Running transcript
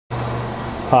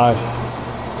Hi,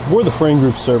 we're the Frain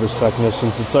Group service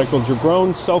technicians that cycled your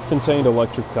Groen self-contained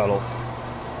electric kettle.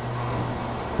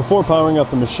 Before powering up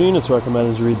the machine, it's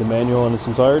recommended to read the manual in its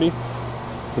entirety.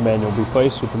 The manual will be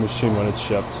placed with the machine when it's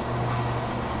shipped.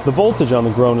 The voltage on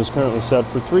the Groen is currently set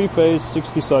for 3-phase,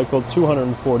 60-cycle,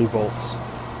 240 volts.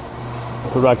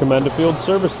 We recommend a field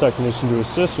service technician to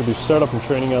assist with your setup and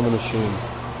training on the machine.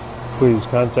 Please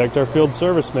contact our field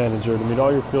service manager to meet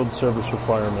all your field service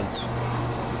requirements.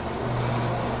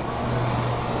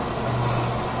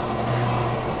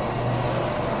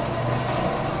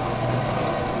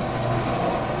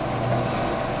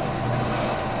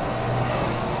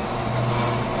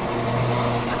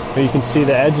 Here you can see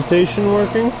the agitation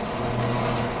working.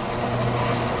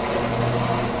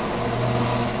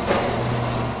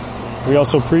 We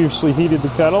also previously heated the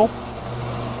kettle.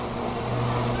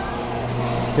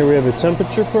 Here we have a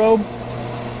temperature probe.